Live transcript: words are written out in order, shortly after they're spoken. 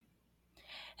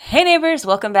Hey neighbors,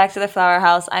 welcome back to the Flower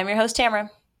House. I'm your host Tamara,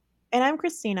 And I'm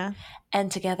Christina.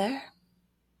 and together,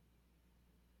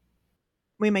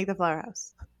 We make the flower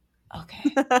house.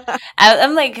 okay.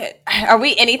 I'm like, are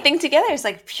we anything together? It's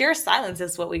like pure silence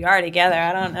is what we are together.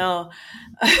 I don't know.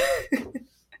 I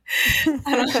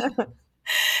don't.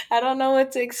 I don't know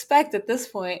what to expect at this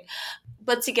point.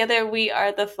 But together we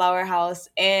are the Flower House,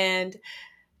 and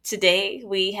today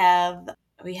we have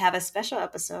a special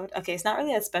episode. Okay, it's not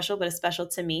really that special, but it's special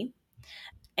to me,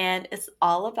 and it's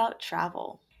all about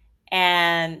travel.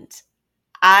 And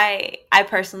I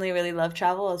personally really love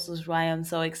travel. This is why I'm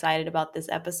so excited about this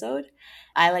episode.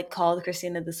 I like called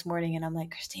Christina this morning and I'm like,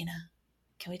 Christina,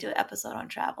 can we do an episode on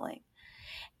traveling?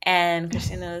 And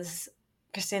Christina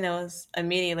was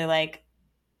immediately like,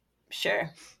 sure,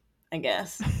 I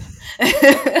guess.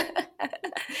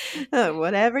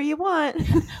 Whatever you want.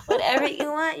 Whatever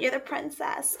you want, you're the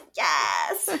princess.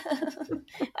 Yes.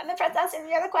 I'm the princess and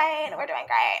you're the queen. We're doing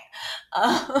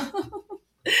great.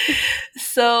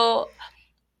 So,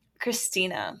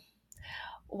 Christina,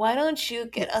 why don't you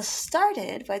get us Yes.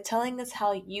 started by telling us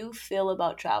how you feel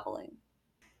about traveling?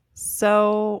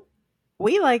 So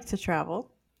we like to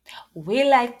travel. We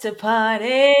like to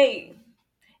party.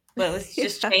 But let's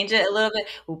just change it a little bit.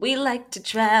 We like to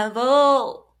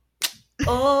travel.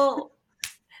 Oh,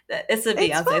 it's a It's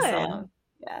Beyonce fun. song.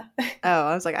 Yeah. Oh,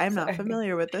 I was like, I'm not Sorry.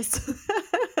 familiar with this.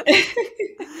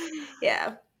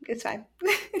 Yeah, it's fine.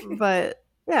 But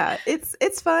yeah,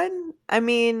 it's fun. I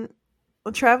mean,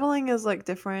 traveling is like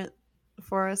different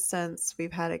for us since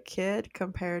we've had a kid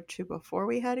compared to before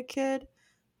we had a kid,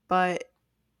 but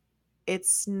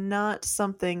it's not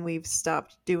something we've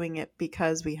stopped doing it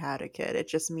because we had a kid. It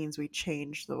just means we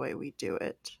changed the way we do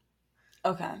it.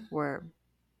 Okay. Where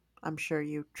I'm sure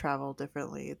you travel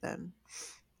differently than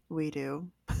we do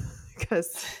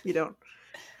because you don't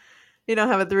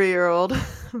have a 3-year-old.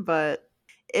 But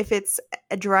if it's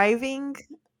driving,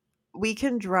 we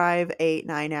can drive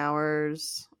 8-9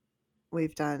 hours.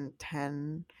 We've done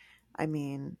 10. I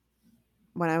mean,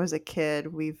 when I was a kid,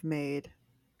 we've made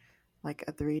like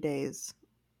a 3 days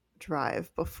drive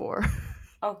before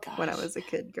Oh when I gosh. was a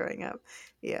kid growing up.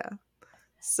 Yeah.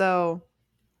 So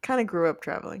kind of grew up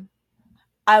traveling.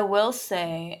 I will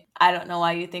say, I don't know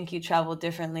why you think you travel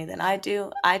differently than I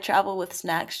do. I travel with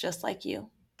snacks just like you.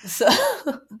 So,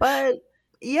 But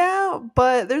yeah,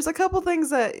 but there's a couple things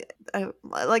that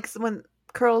like when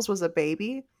Curls was a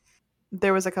baby,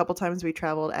 there was a couple times we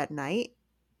traveled at night.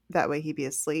 That way he'd be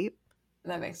asleep.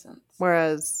 that makes sense.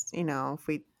 Whereas, if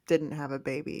we didn't have a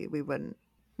baby, we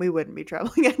wouldn't be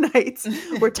traveling at nights.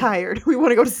 We're tired. We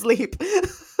want to go to sleep.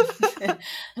 I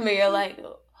mean, you're like,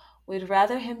 we'd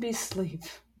rather him be asleep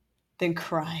than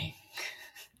crying.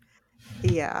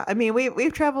 Yeah, I mean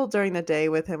we've traveled during the day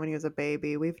with him when he was a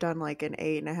baby. We've done like an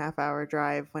 8.5 hour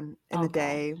drive when in the Okay.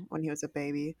 day when he was a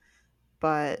baby,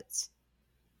 but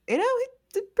he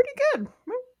did pretty good.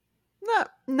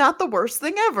 Not the worst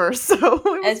thing ever, so it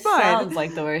It was fine. sounds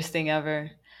like the worst thing ever.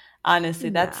 Honestly,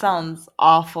 that Nah. sounds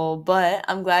awful, but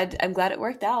I'm glad it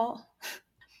worked out.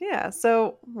 Yeah,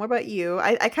 so what about you?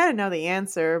 I kind of know the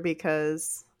answer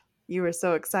because you were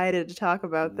so excited to talk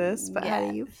about this, but how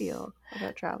do you Yes. feel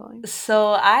about traveling? So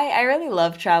I really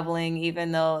love traveling,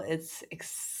 even though it's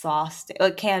exhausting.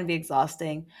 It can be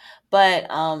exhausting, but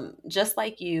just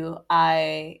like you,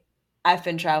 I've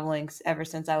been traveling ever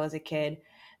since I was a kid.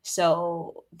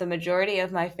 So the majority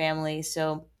of my family,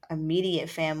 so immediate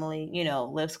family,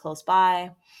 lives close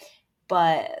by,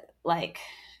 but like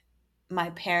my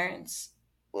parents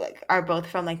like are both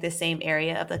from like the same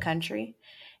area of the country,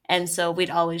 and so we'd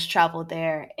always travel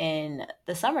there in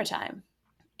the summertime,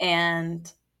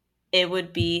 and it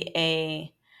would be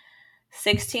a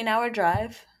 16-hour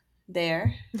drive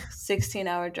there,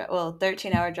 16-hour drive, well,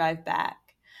 13-hour drive back,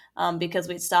 because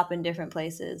we'd stop in different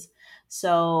places.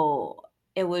 So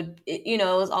it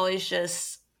was always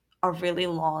just a really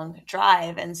long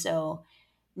drive. And so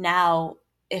now,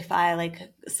 if I like,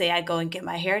 say I go and get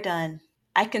my hair done,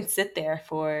 I can sit there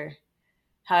for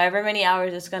however many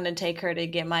hours it's going to take her to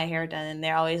get my hair done. And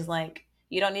they're always like,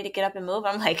 you don't need to get up and move.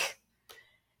 I'm like,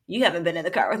 you haven't been in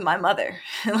the car with my mother.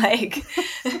 Like,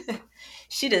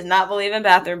 she does not believe in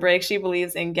bathroom breaks. She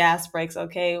believes in gas breaks.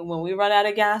 Okay. When we run out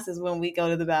of gas is when we go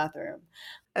to the bathroom.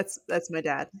 That's my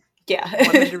dad. Yeah.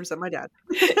 100% my dad.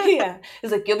 Yeah.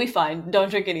 It's like, you'll be fine. Don't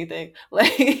drink anything.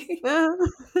 Like, it's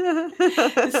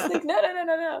like, no, no, no,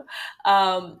 no,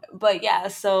 no. But yeah,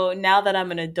 so now that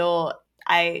I'm an adult,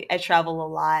 I travel a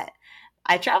lot.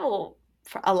 I travel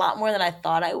for a lot more than I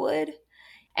thought I would.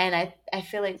 And I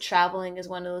feel like traveling is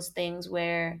one of those things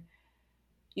where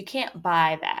you can't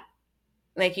buy that.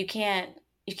 Like you can't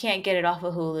get it off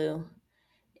of Hulu.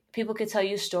 people could tell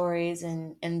you stories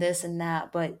and this and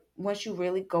that, but once you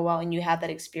really go out and you have that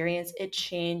experience, it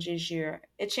changes your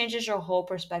whole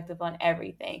perspective on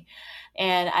everything.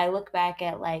 And I look back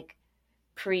at like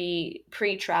pre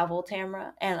travel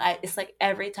Tamra, and it's like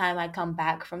every time I come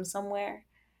back from somewhere,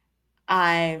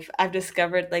 I've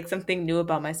discovered like something new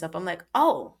about myself. I'm like,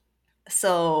 oh,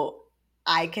 so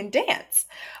I can dance,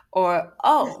 or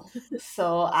oh,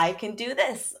 so I can do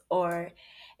this, or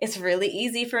it's really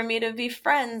easy for me to be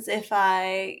friends if if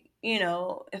I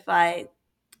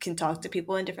can talk to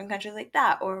people in different countries like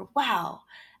that, or wow,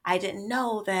 I didn't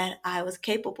know that I was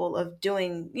capable of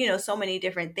doing, so many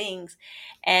different things.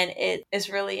 And it's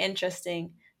really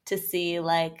interesting to see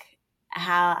like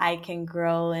how I can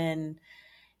grow and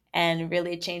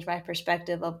really change my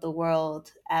perspective of the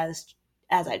world as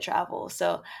I travel.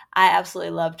 So I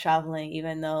absolutely love traveling,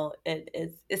 even though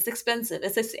it's expensive.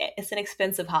 It's an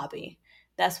expensive hobby.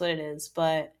 That's what it is.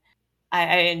 But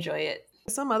I enjoy it.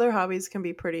 Some other hobbies can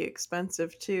be pretty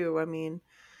expensive too. I mean,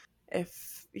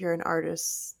 if you're an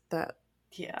artist that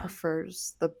Yeah.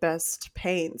 prefers the best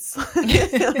paints,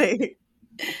 like,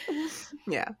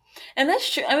 yeah. And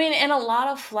that's true. I mean, and a lot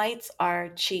of flights are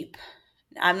cheap.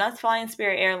 I'm not flying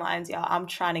Spirit Airlines, y'all. I'm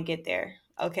trying to get there.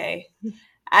 Okay.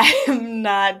 I am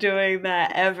not doing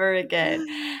that ever again.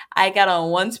 I got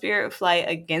on one Spirit flight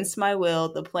against my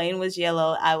will. The plane was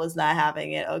yellow. I was not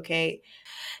having it. Okay.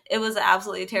 It was an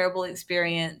absolutely terrible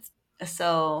experience.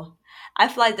 So I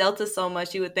fly Delta so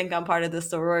much, you would think I'm part of the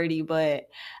sorority, but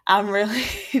I'm really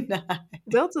not.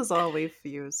 Delta's all we've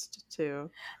used too.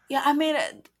 Yeah, I mean,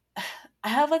 I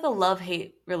have like a love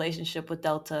hate relationship with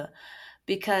Delta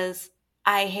because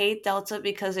I hate Delta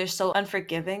because they're so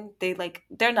unforgiving.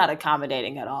 They're not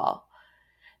accommodating at all.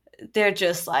 They're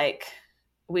just like,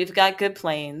 we've got good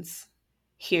planes.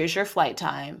 Here's your flight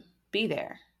time. Be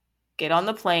there. Get on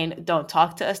the plane. Don't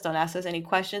talk to us. Don't ask us any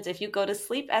questions. If you go to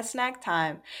sleep at snack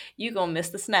time, you gonna miss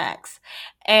the snacks.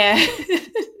 And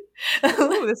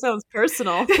Ooh, this sounds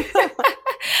personal.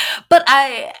 but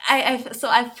so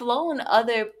I've flown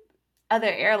other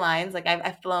airlines. Like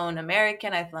I've flown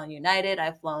American, I've flown United,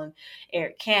 I've flown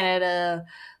Air Canada,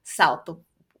 South.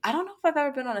 I don't know if I've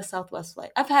ever been on a Southwest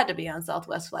flight. I've had to be on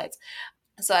Southwest flights.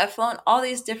 So I've flown all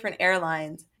these different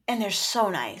airlines, and they're so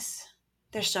nice.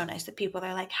 They're so nice. The people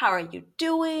are like, "How are you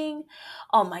doing?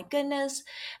 Oh my goodness!"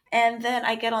 And then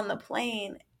I get on the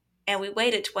plane, and we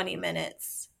waited 20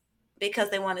 minutes because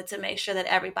they wanted to make sure that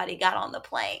everybody got on the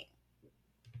plane.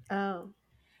 Oh.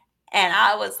 And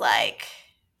I was like,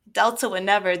 Delta would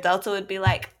never. Delta would be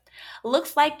like,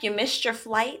 looks like you missed your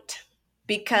flight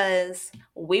because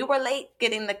we were late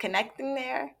getting the connecting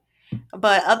there,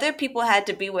 but other people had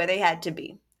to be where they had to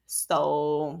be.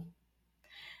 So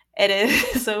it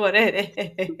is what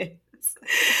it is.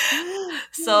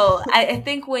 So I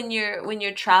think when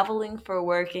you're traveling for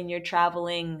work and you're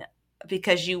traveling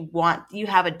because you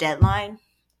have a deadline,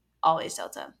 always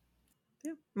Delta.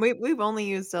 Yeah. We've only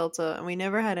used Delta and we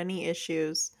never had any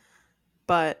issues,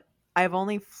 but I've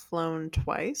only flown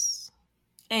twice.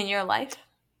 In your life?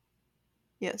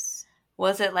 Yes.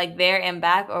 Was it like there and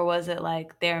back, or was it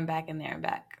like there and back and there and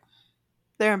back?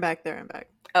 There and back, there and back.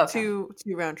 Okay. Two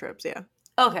round trips, yeah.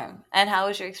 Okay. And how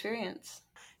was your experience?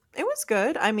 It was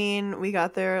good. I mean, we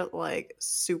got there like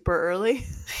super early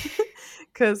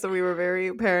because we were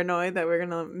very paranoid that we are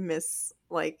gonna miss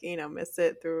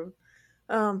it through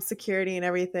security and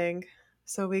everything.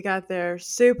 So we got there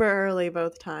super early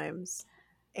both times,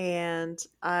 and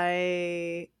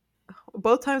I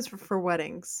both times for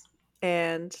weddings,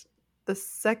 and the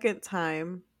second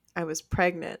time I was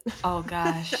pregnant. Oh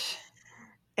gosh.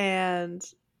 And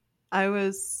I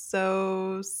was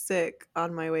so sick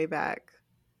on my way back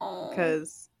Oh.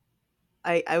 because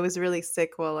I was really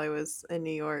sick while I was in New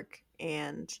York,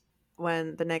 and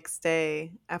when the next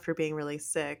day after being really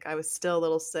sick, I was still a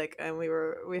little sick, and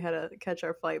we had to catch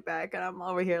our flight back, and I'm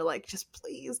over here like, just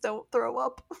please don't throw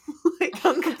up like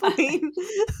on the plane.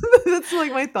 That's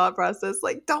like my thought process,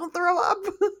 like, don't throw up.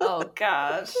 Oh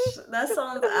gosh. That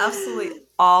sounds absolutely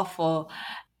awful.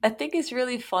 I think it's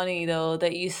really funny though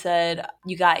that you said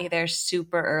you got there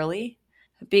super early,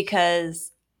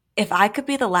 because if I could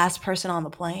be the last person on the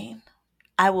plane,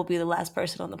 I will be the last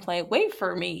person on the plane. Wait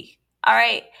for me. All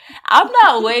right. I'm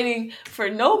not waiting for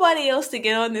nobody else to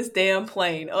get on this damn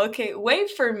plane. Okay. Wait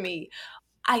for me.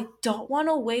 I don't want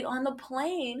to wait on the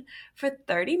plane for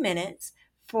 30 minutes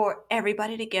for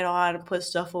everybody to get on and put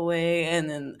stuff away. And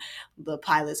then the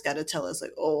pilot's got to tell us,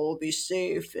 like, oh, be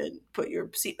safe and put your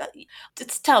seatbelt.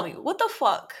 Just tell me, what the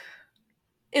fuck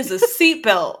is a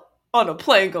seatbelt on a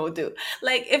plane gonna do?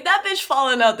 Like, if that bitch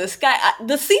falling out the sky,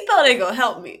 the seatbelt ain't gonna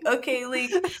help me. Okay, like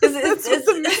That's what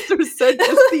the mister said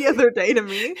just the day to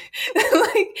me.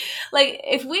 like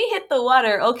if we hit the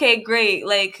water, okay, great.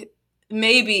 Like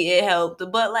maybe it helped,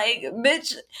 but like,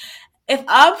 bitch, if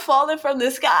I'm falling from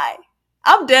the sky,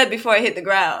 I'm dead before I hit the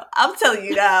ground. I'm telling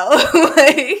you now.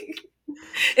 Like,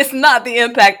 it's not the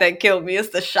impact that killed me, it's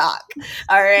the shock.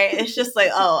 All right. It's just like,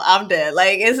 oh, I'm dead.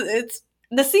 Like it's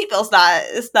the seatbelt's not,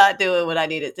 it's not doing what I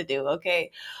need it to do.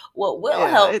 Okay. What will Yeah,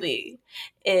 help me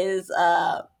is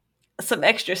some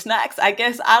extra snacks, I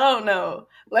guess. I don't know.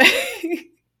 Like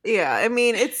yeah. I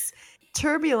mean, it's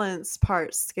turbulence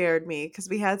part scared me because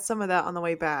we had some of that on the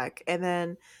way back, and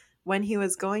then when he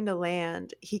was going to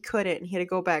land, he couldn't. And he had to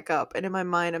go back up. And in my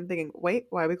mind, I'm thinking, wait,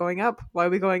 why are we going up? Why are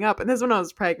we going up? And this is when I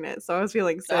was pregnant, so I was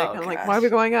feeling sick. oh And I'm like, why are we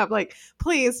gosh. going up? Like,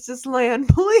 please, just land,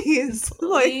 please,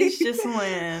 like. Please just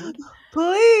land.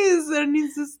 Please. And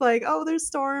he's just like, oh, there's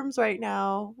storms right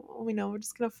now. We know we're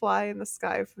just gonna fly in the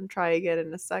sky and try again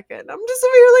in a second. I'm just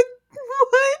over here like,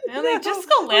 what? And like, No, just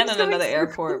go we're land just in going another circles.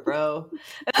 airport, bro. We're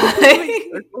just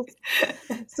going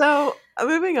circles. So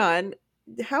moving on,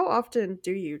 how often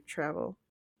do you travel?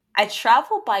 I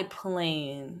travel by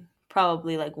plane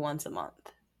probably like once a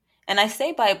month. And I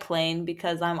say by plane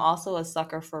because I'm also a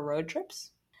sucker for road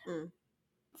trips. Mm.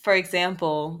 For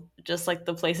example, just like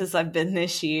the places I've been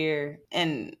this year,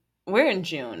 and we're in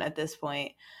June at this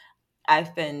point.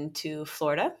 I've been to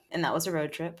Florida, and that was a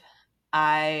road trip.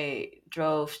 I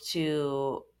drove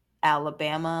to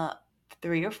Alabama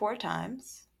 3 or 4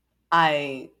 times.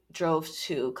 I drove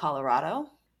to Colorado.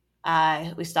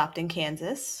 We stopped in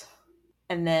Kansas,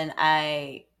 and then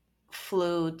I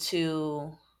flew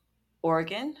to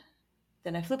Oregon.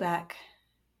 Then I flew back,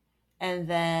 and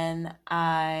then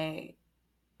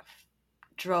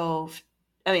drove.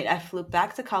 I flew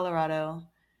back to Colorado,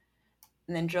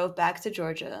 and then drove back to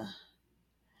Georgia,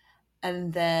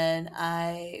 and then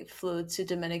I flew to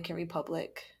Dominican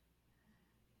Republic,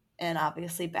 and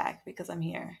obviously back because I'm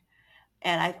here.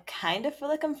 And I kind of feel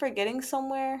like I'm forgetting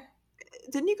somewhere.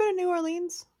 Didn't you go to New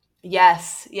Orleans?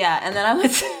 Yes, yeah, and then I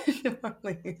went to New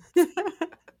Orleans.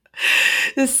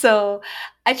 So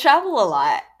I travel a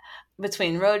lot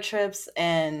between road trips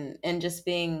and just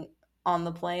being on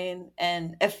the plane.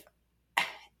 And if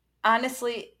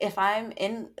honestly, if I'm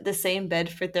in the same bed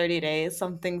for 30 days,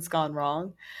 something's gone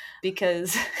wrong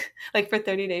because like for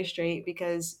 30 days straight,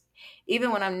 because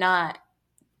even when I'm not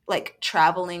like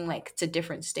traveling like to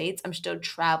different states, I'm still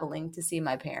traveling to see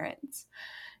my parents.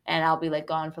 And I'll be like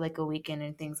gone for like a weekend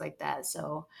and things like that.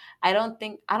 So I don't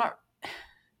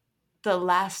the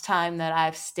last time that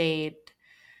I've stayed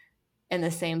in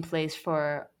the same place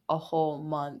for a whole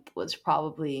month was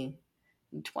probably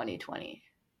in 2020.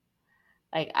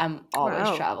 Like I'm always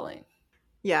Wow. traveling.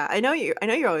 Yeah, I know you're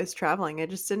always traveling. I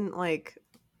just didn't like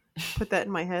put that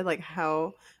in my head like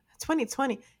how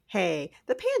 2020. Hey,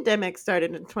 the pandemic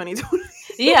started in 2020.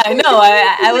 Yeah, I know.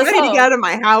 I Like was I need to get home. out of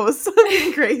my house. I'm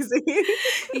being crazy.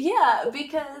 Yeah,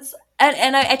 because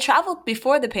I traveled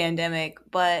before the pandemic,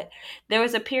 but there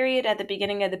was a period at the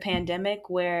beginning of the pandemic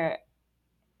where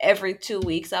every 2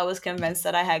 weeks I was convinced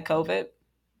that I had COVID.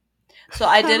 So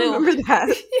I I didn't remember that.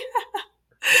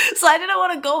 so I didn't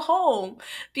want to go home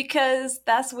because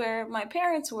that's where my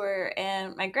parents were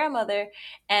and my grandmother.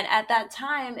 And at that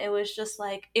time, it was just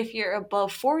like if you're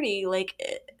above 40, like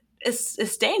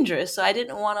it's dangerous. So I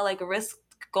didn't want to like risk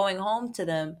going home to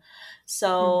them. Hmm.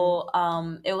 So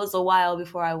it was a while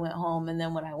before I went home, and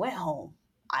then when I went home,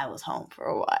 I was home for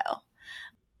a while.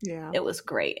 Yeah. It was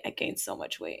great. I gained so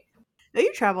much weight. No,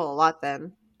 you travel a lot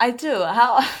then. I do.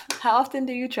 How often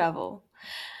do you travel?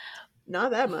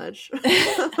 Not that much.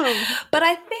 But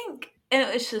I think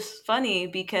it's just funny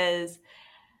because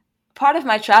part of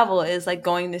my travel is like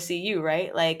going to see you,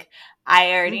 right? Like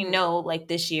I already Mhm. know like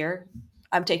this year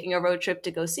I'm taking a road trip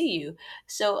to go see you.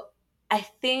 So I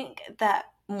think that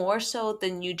more so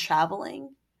than you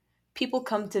traveling, people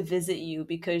come to visit you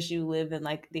because you live in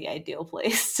like the ideal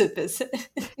place to visit.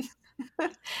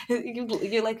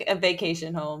 You're like a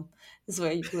vacation home is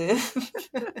where you live.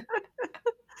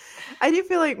 I do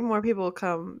feel like more people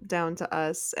come down to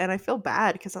us, and I feel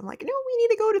bad because I'm like, no, we need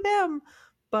to go to them.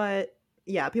 But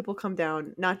yeah, people come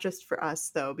down not just for us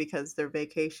though, because they're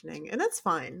vacationing, and that's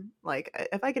fine. Like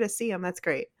if I get to see them, that's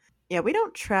great. Yeah, we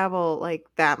don't travel like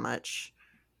that much,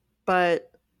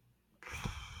 but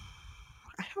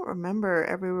I don't remember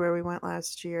everywhere we went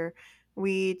last year.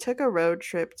 We took a road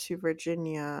trip to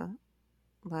Virginia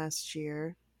last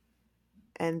year,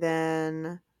 and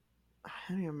then I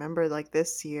don't even remember like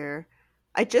this year.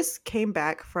 I just came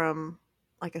back from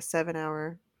like a 7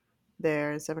 hour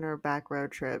there, 7 hour back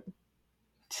road trip.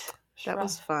 It's That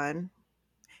was rough. fun.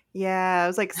 Yeah, it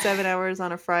was like 7 hours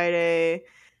on a Friday,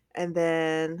 and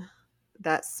then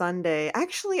that Sunday.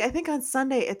 Actually, I think on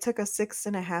Sunday it took us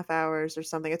 6.5 hours or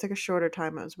something. It took a shorter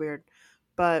time. It was weird.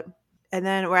 But and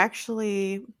then we're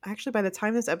actually by the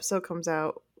time this episode comes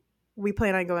out, we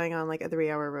plan on going on like a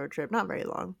 3-hour road trip. Not very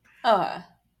long. Okay.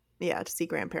 Yeah, to see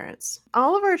grandparents.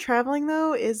 All of our traveling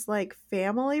though is like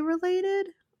family related.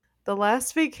 The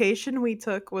last vacation we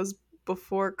took was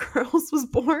before Girls was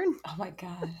born. Oh my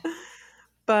god.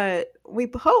 But we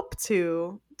hope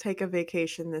to take a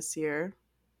vacation this year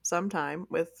sometime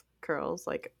with Curls.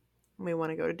 Like, we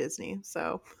want to go to Disney.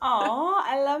 So Oh,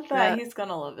 I love that. that He's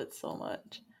gonna love it so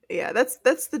much. yeah,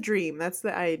 that's the dream. That's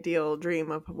the ideal dream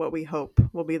of what we hope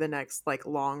will be the next like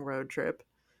long road trip.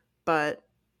 But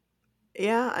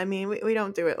yeah, I mean, we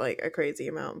don't do it like a crazy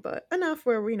amount, but enough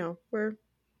where we know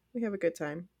we have a good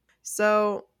time.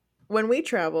 So when we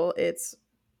travel, it's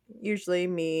usually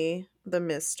me, the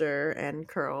Mister, and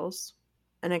Curls,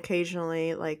 and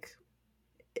occasionally like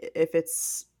if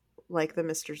it's like the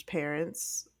Mister's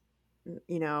parents,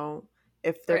 you know,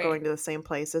 if they're Right. going to the same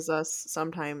place as us,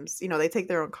 sometimes, they take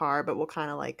their own car, but we'll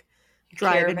kind of like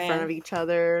drive in front of Caravan. each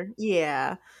other.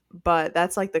 Yeah. But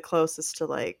that's like the closest to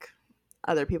like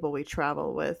other people we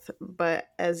travel with. But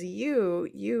as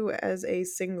you as a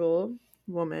single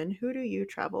woman, who do you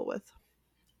travel with?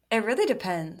 It really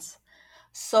depends.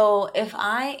 So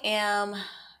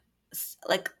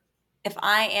like if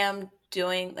I am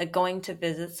doing like going to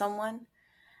visit someone,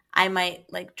 I might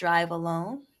like drive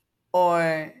alone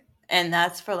or and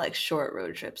that's for like short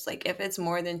road trips. Like if it's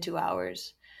more than 2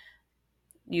 hours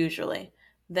usually,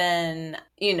 then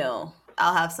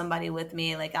I'll have somebody with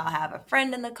me, like I'll have a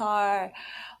friend in the car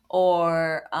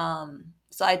or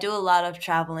so I do a lot of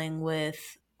traveling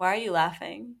with. Why are you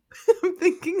laughing? I'm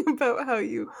thinking about how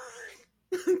you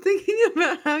I'm thinking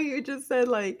about how you just said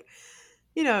like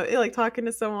like talking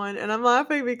to someone, and I'm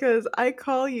laughing because I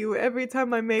call you every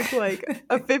time I make like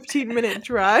a 15-minute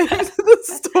drive to the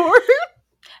store.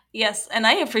 Yes, and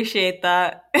I appreciate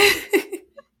that.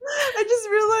 I just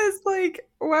realized like,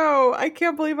 wow, I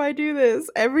can't believe I do this.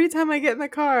 Every time I get in the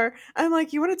car, I'm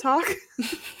like, you want to talk?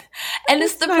 And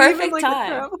it's It's the not even perfect like a time.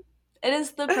 travel. It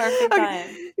is the perfect time.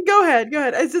 Okay, go ahead, go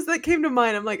ahead. It's just that came to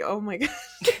mind. I'm like, oh my god.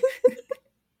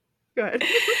 Go ahead.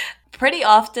 Pretty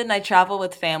often I travel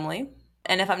with family.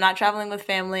 And if I'm not traveling with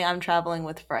family, I'm traveling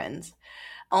with friends.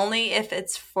 Only if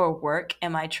it's for work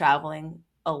am I traveling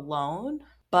alone.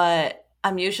 But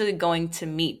I'm usually going to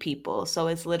meet people. So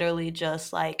it's literally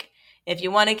just like, if you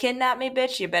want to kidnap me,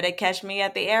 bitch, you better catch me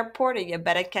at the airport or you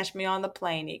better catch me on the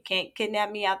plane. You can't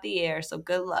kidnap me out the air. So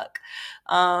good luck.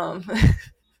 Um,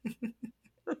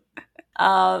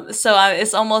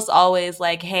 it's almost always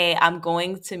like, hey, I'm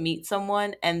going to meet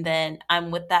someone and then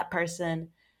I'm with that person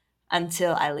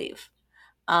until I leave.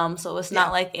 So it's not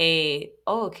Yeah. like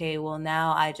oh, okay, well,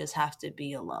 now I just have to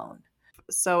be alone.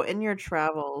 So in your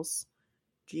travels,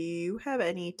 do you have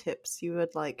any tips you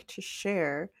would like to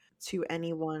share to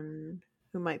anyone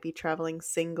who might be traveling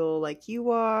single like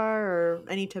you are, or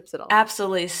any tips at all?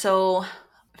 Absolutely. So,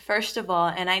 first of all,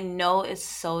 and I know it's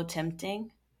so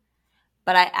tempting,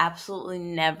 but I absolutely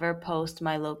never post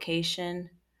my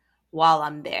location while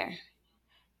I'm there.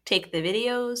 Take the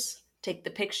videos, take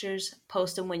the pictures,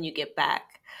 post them when you get back.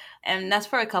 And that's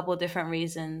for a couple of different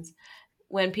reasons.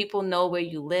 When people know where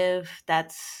you live,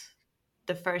 that's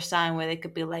the first sign where they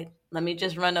could be like, let me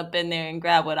just run up in there and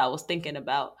grab what I was thinking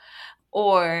about.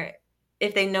 Or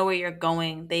if they know where you're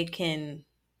going, they can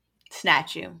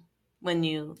snatch you when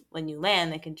you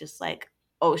land. They can just like,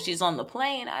 oh, she's on the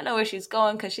plane, I know where she's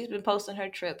going because she's been posting her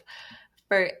trip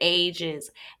for ages.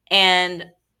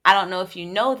 And I don't know if you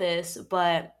know this,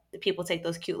 but people take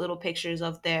those cute little pictures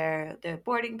of their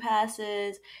boarding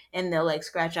passes and they'll like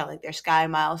scratch out like their Sky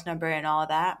Miles number and all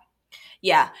that.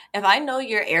 Yeah, if I know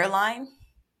your airline,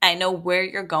 I know where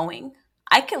you're going,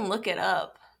 I can look it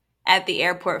up at the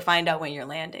airport, find out when you're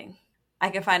landing. I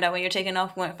can find out when you're taking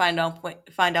off, find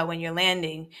out when you're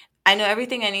landing. I know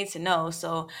everything I need to know,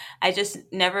 so I just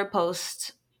never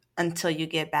post until you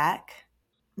get back.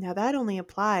 Now, that only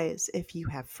applies if you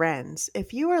have friends.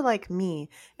 If you are like me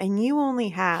and you only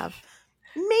have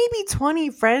maybe 20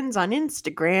 friends on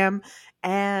Instagram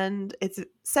and it's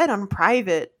set on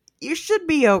private, you should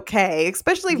be okay,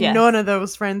 especially if none Yes. of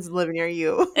those friends live near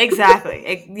you.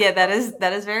 Exactly. Yeah, that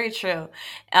is very true.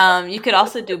 You could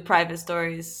also do private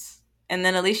stories, and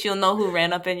then at least you'll know who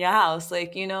ran up in your house.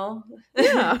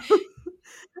 Yeah.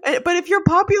 But if you're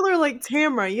popular like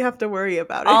Tamara, you have to worry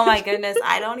about Oh my it. goodness,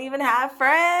 I don't even have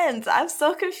friends. I'm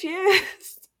so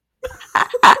confused.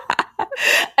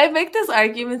 I make this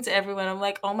argument to everyone. I'm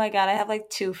like, oh my god, I have like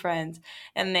two friends,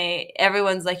 and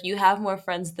everyone's like, you have more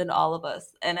friends than all of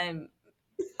us, and I'm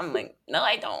like, no,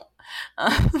 I don't.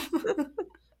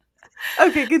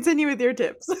 Okay, continue with your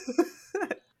tips.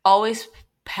 Always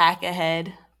pack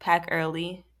ahead, pack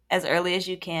early as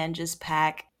you can, just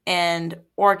pack and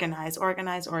organize,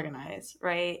 organize, organize,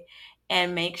 right?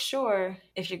 And make sure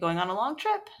if you're going on a long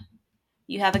trip,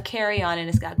 you have a carry on and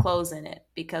it's got clothes in it.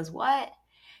 Because what?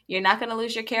 You're not going to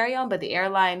lose your carry on, but the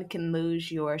airline can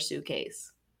lose your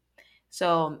suitcase.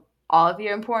 So, all of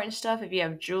your important stuff, if you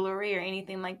have jewelry or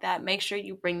anything like that, make sure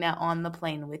you bring that on the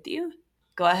plane with you.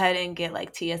 Go ahead and get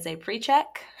like TSA pre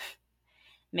check.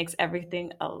 Makes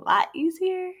everything a lot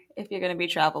easier if you're going to be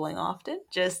traveling often.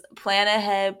 Just plan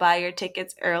ahead, buy your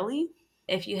tickets early.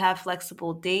 If you have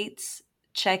flexible dates,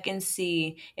 check and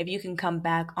see if you can come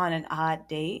back on an odd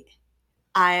date.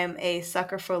 I am a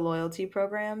sucker for loyalty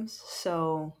programs,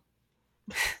 so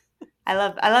I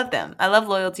love them. I love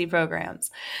loyalty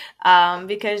programs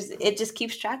because it just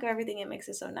keeps track of everything. It makes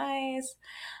it so nice.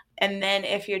 And then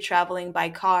if you're traveling by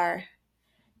car,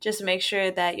 just make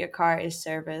sure that your car is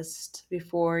serviced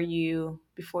before you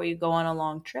go on a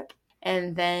long trip.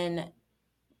 And then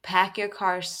pack your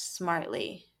car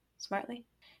smartly. Smartly?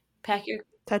 Pack your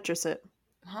Tetris it.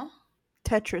 huh?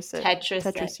 Tetris it. Tetris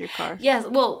it. Tetris your car. Yes,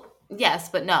 well, yes,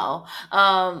 but no.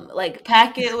 Like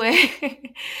pack it where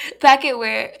pack it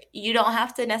where you don't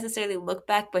have to necessarily look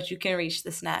back, but you can reach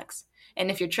the snacks. And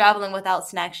if you're traveling without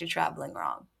snacks, you're traveling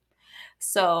wrong.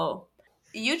 So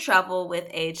you travel with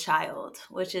a child,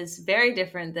 which is very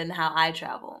different than how I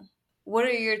travel. What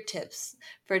are your tips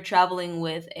for traveling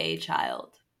with a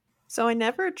child? So I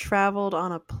never traveled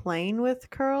on a plane with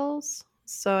curls,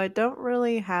 so I don't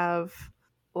really have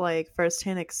like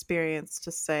firsthand experience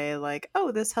to say like,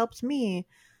 "Oh, this helped me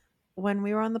when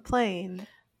we were on the plane."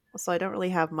 So I don't really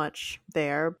have much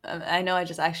there. I know I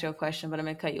just asked you a question, but I'm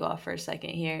going to cut you off for a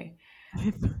second here.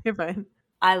 You're fine.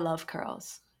 I love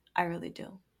curls. I really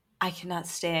do. I cannot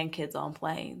stand kids on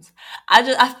planes.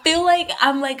 I feel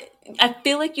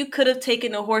like you could have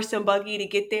taken a horse and buggy to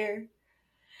get there.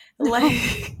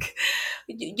 Like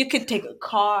you could take a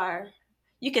car.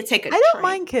 You could take a I don't train.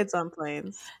 mind kids on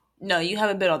planes. No, you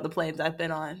haven't been on the planes I've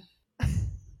been on.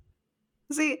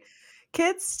 See,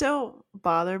 kids don't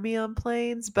bother me on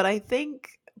planes, but I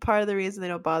think part of the reason they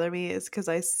don't bother me is because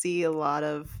I see a lot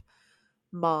of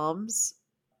moms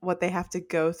what they have to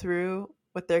go through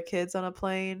with their kids on a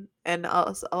plane, and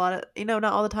a lot of not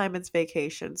all the time it's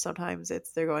vacation. Sometimes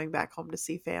it's they're going back home to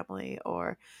see family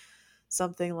or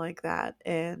something like that,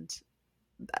 and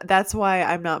that's why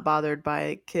I'm not bothered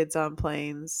by kids on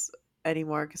planes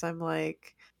anymore because I'm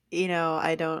like,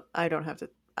 I don't have to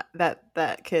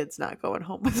that kid's not going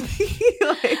home with me.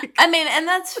 Like I mean, and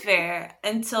that's fair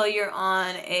until you're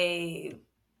on a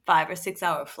 5 or 6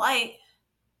 hour flight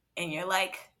and you're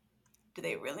like, do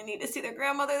they really need to see their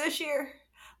grandmother this year?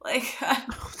 Like,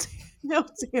 no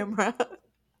camera.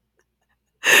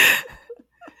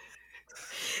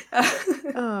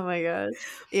 Oh my gosh.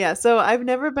 Yeah, so I've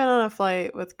never been on a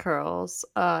flight with curls.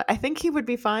 I think he would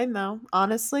be fine though.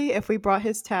 Honestly, if we brought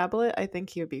his tablet, I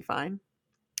think he would be fine.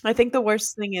 I think the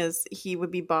worst thing is he'd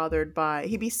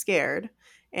be scared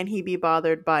and he'd be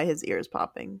bothered by his ears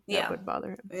popping. That yeah, would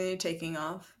bother him. when you're taking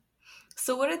off.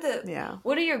 So Yeah.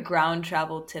 what are your ground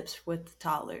travel tips with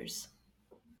toddlers?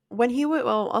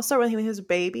 I'll start when he was a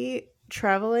baby.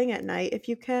 Traveling at night, if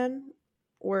you can,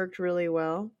 worked really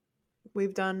well.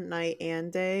 We've done night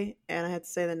and day, and I had to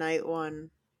say the night one,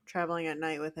 traveling at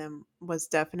night with him was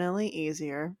definitely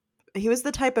easier. He was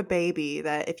the type of baby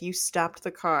that if you stopped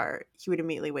the car, he would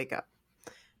immediately wake up.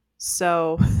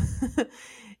 So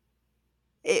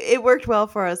it worked well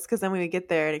for us because then we would get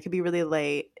there and it could be really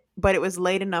late, but it was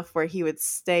late enough where he would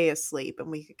stay asleep and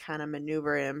we could kind of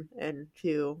maneuver him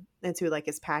into like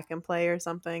his pack and play or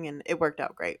something, and it worked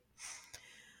out great.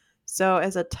 So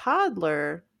as a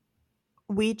toddler,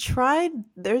 we tried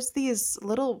there's these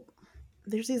little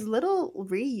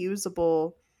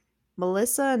reusable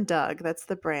Melissa and Doug, that's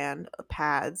the brand,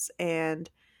 pads, and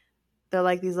they're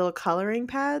like these little coloring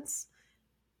pads,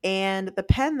 and the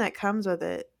pen that comes with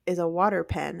it is a water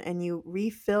pen, and you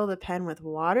refill the pen with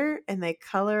water and they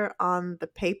color on the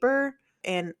paper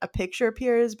and a picture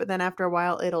appears, but then after a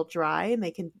while it'll dry and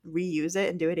they can reuse it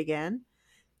and do it again.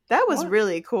 That was What?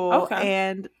 really cool. Okay.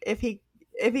 And if he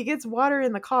gets water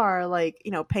in the car, like,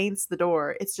 paints the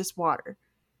door, it's just water.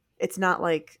 It's not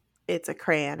like it's a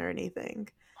crayon or anything.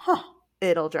 Huh.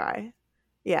 It'll dry.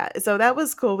 Yeah, so that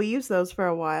was cool. We used those for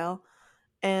a while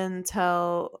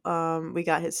until we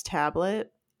got his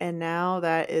tablet, and now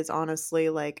that is honestly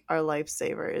like our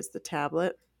lifesaver is the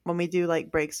tablet. When we do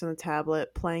like breaks on the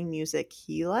tablet, playing music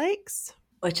he likes.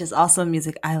 Which is also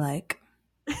music I like.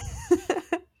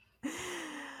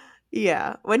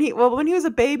 Yeah. When he was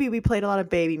a baby, we played a lot of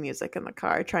baby music in the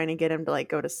car, trying to get him to like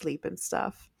go to sleep and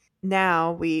stuff.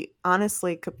 Now we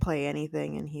honestly could play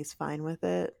anything and he's fine with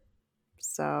it.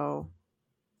 So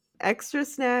extra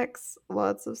snacks,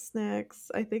 lots of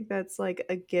snacks. I think that's like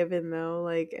a given though.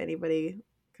 Like anybody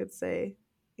could say,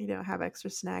 have extra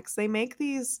snacks. They make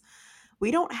these.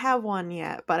 We don't have one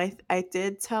yet, but I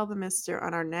did tell the mister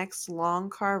on our next long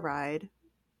car ride,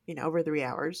 over 3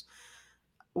 hours,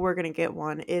 we're gonna get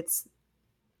one. It's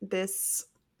this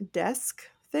desk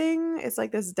thing. It's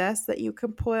like this desk that you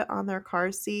can put on their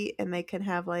car seat and they can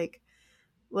have like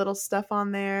little stuff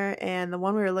on there. And the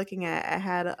one we were looking at, it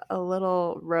had a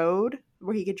little road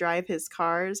where he could drive his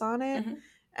cars on it. Hmm.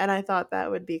 And I thought that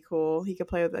would be cool. He could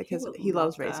play with like He his would he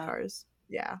loves love race that. cars.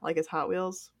 Yeah, like his Hot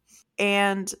Wheels.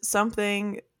 And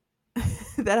something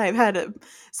that I've had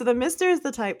so the mister is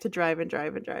the type to drive and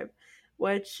drive and drive,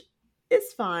 which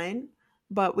is fine,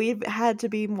 but we've had to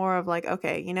be more of like,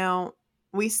 okay,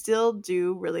 we still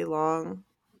do really long,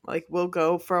 like we'll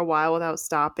go for a while without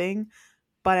stopping,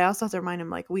 but I also have to remind him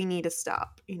like we need to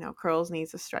stop. Curls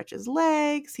needs to stretch his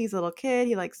legs. He's a little kid,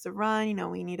 he likes to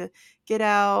run, we need to get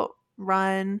out,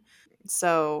 run.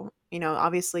 So,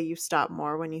 obviously you stop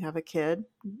more when you have a kid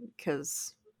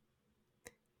because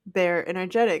they're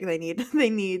energetic. They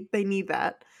need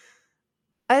that.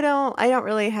 I don't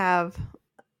really have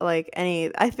like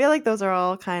any. I feel like those are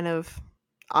all kind of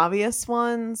obvious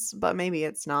ones, but maybe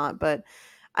it's not. But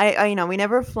I we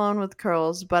never flown with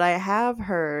curls, but I have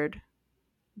heard,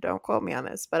 don't quote me on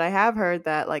this, but I have heard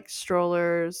that like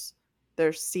strollers,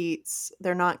 their seats,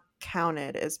 they're not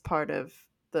counted as part of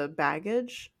the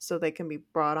baggage, so they can be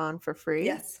brought on for free.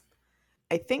 Yes.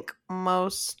 I think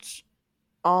most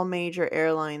all major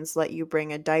airlines let you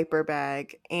bring a diaper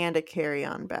bag and a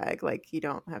carry-on bag. Like you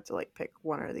don't have to like pick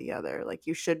one or the other. Like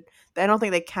you should. I don't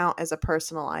think they count as a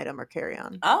personal item or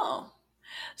carry-on. Oh,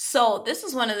 so this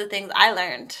is one of the things I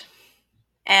learned,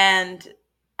 and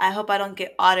I hope I don't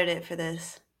get audited for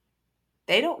this.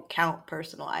 They don't count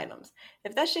personal items.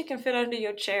 If that shit can fit under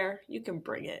your chair, you can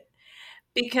bring it.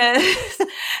 Because,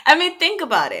 I mean, think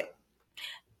about it.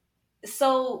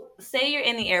 So, say you're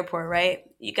in the airport, right?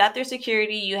 You got their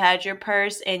security, you had your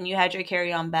purse, and you had your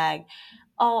carry on bag.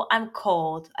 Oh, I'm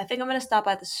cold. I think I'm going to stop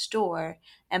at the store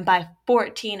and buy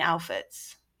 14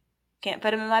 outfits. Can't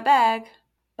fit them in my bag.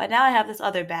 But now I have this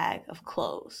other bag of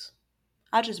clothes.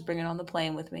 I'll just bring it on the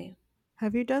plane with me.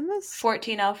 Have you done this?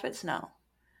 14 outfits? No.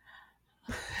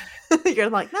 You're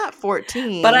like not But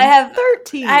 14, I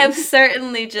 13. have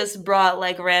certainly just brought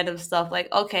like random stuff.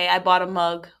 Like, okay, I bought a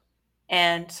mug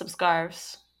and some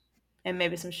scarves and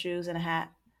maybe some shoes and a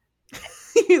hat.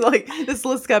 You like this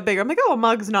list got bigger. I'm like, oh, a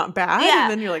mug's not bad, and Yeah,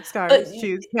 then you're like but scarves,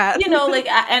 shoes, hat. like,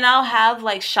 and I'll have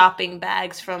like shopping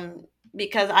bags from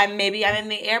because I'm in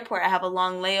the airport. I have a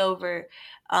long layover,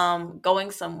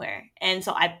 going somewhere, and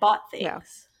so I bought Yeah,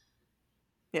 things.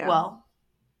 yeah. Well,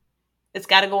 it's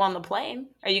got to go on the plane.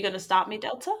 Are you going to stop me,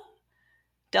 Delta?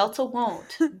 Delta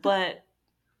won't, but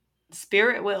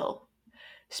Spirit will.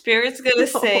 Spirit's gonna No.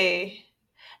 say,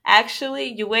 actually,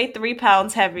 you weigh 3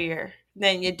 pounds heavier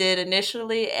than you did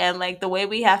initially, and like the way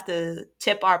we have to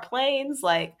tip our planes,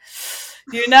 like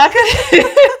you're not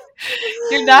gonna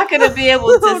you're not gonna be able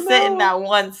to Oh sit in no. that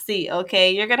one seat,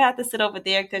 okay? You're gonna have to sit over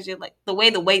there because you're like the way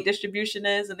the weight distribution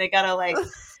is, and they gotta like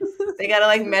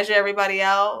measure everybody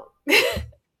out.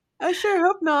 I sure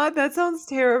hope not. That sounds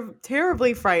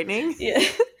terribly frightening. Yeah,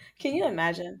 can you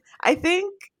imagine? I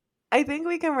think I think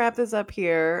we can wrap this up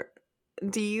here.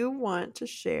 Do you want to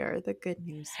share the good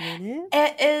news minute?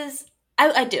 It is.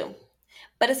 I do,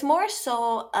 but it's more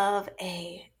so of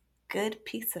a good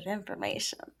piece of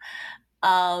information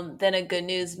than a good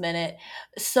news minute.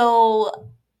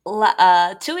 So,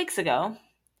 2 weeks ago,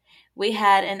 we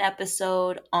had an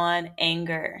episode on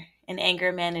anger and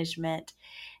anger management,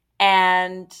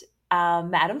 and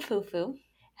Madam Fufu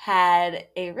had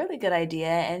a really good idea,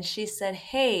 and she said,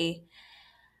 "Hey,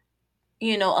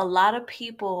 a lot of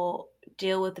people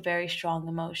deal with very strong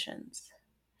emotions."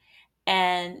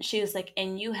 And she was like,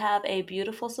 and you have a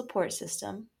beautiful support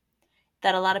system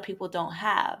that a lot of people don't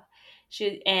have.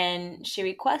 She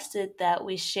requested that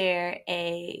we share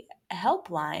a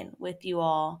helpline with you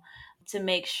all to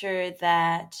make sure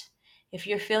that if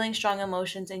you're feeling strong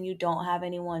emotions and you don't have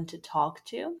anyone to talk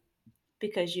to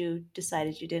because you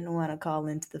decided you didn't want to call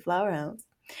into the flower house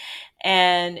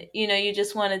and you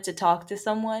just wanted to talk to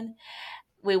someone,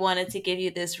 we wanted to give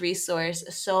you this resource.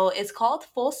 So it's called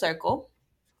Full Circle,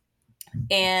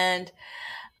 and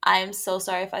I'm so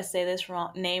sorry if I say this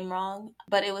name wrong,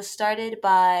 but it was started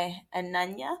by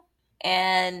Ananya,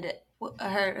 and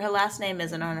her last name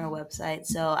isn't on her website,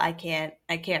 so I can't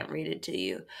read it to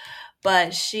you.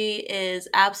 But she is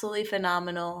absolutely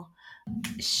phenomenal.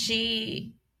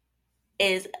 She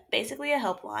is basically a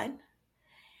helpline,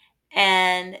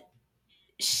 and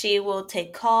she will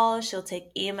take calls, she'll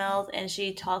take emails, and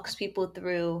she talks people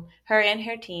through, her and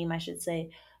her team, I should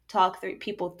say, talk through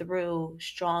people through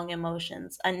strong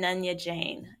emotions. Ananya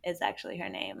Jane is actually her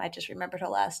name. I just remembered her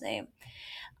last name.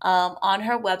 On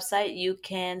her website, you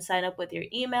can sign up with your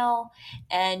email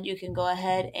and you can go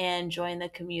ahead and join the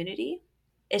community.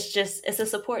 It's a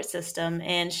support system,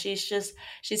 and she's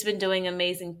been doing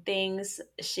amazing things.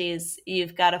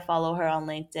 You've got to follow her on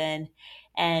LinkedIn,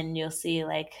 and you'll see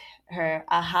like her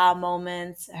aha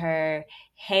moments, her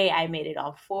hey I made it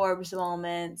on Forbes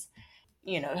moments,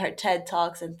 her TED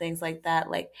Talks and things like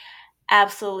that. Like,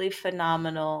 absolutely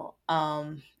phenomenal,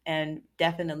 and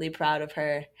definitely proud of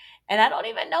her. And I don't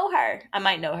even know her. I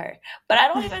might know her, but I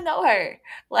don't even know her.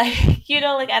 Like,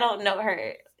 like I don't know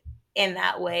her in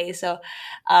that way. So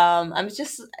I'm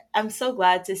so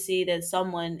glad to see that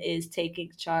someone is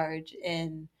taking charge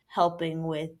in helping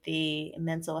with the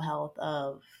mental health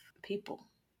of people,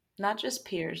 not just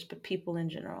peers, but people in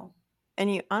general.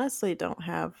 And you honestly don't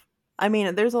have. I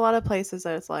mean, there's a lot of places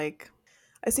that it's like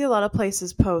I see a lot of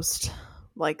places post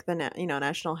like the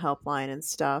national helpline and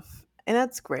stuff, and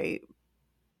that's great.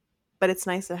 But it's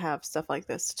nice to have stuff like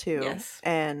this too. Yes.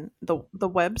 And the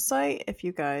website, if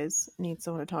you guys need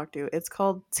someone to talk to, it's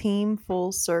called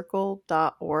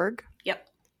teamfullcircle.org. Yep.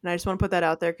 And I just want to put that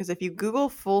out there because if you Google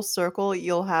Full Circle,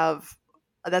 you'll have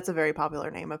that's a very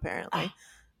popular name apparently. Ah,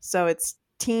 So it's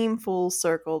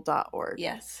teamfullcircle.org.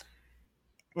 yes.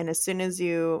 And as soon as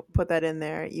you put that in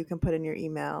there, you can put in your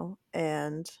email.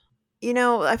 And,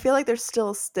 I feel like there's still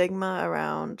a stigma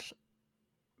around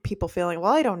people feeling,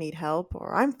 well, I don't need help,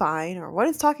 or I'm fine, or what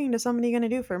is talking to somebody going to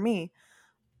do for me?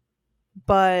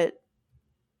 But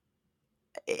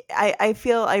I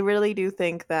really do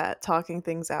think that talking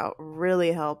things out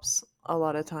really helps a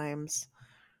lot of times.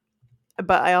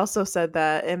 But I also said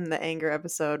that in the anger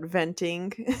episode,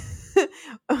 venting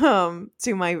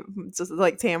to my, just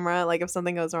like Tamara, like if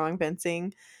something goes wrong,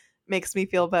 venting makes me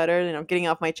feel better, getting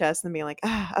off my chest and being like,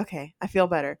 okay, I feel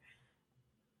better.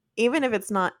 Even if it's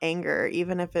not anger,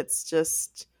 even if it's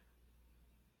just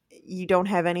you don't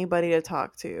have anybody to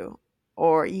talk to,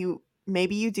 or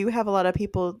maybe you do have a lot of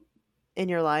people in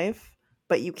your life,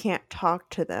 but you can't talk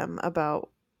to them about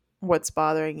what's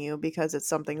bothering you because it's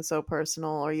something so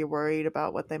personal, or you're worried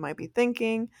about what they might be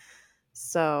thinking.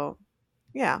 So,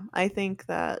 yeah, I think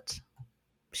that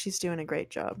she's doing a great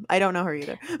job. I don't know her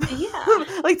either.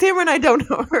 Yeah. Like Tamara and I don't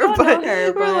know her, Don't but know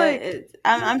her, we're but like,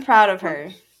 I'm proud of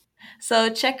her.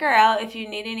 So check her out if you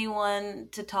need anyone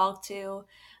to talk to.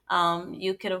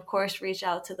 You could, of course, reach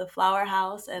out to the Flower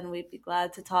House and we'd be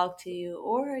glad to talk to you.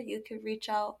 Or you could reach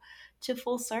out to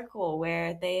Full Circle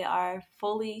where they are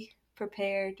fully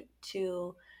prepared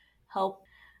to help.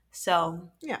 So,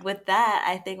 yeah, with that,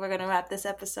 I think we're going to wrap this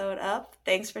episode up.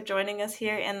 Thanks for joining us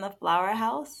here in the Flower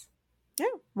House. yeah.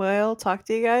 We'll talk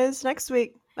to you guys next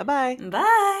week. Bye bye.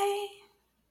 Bye.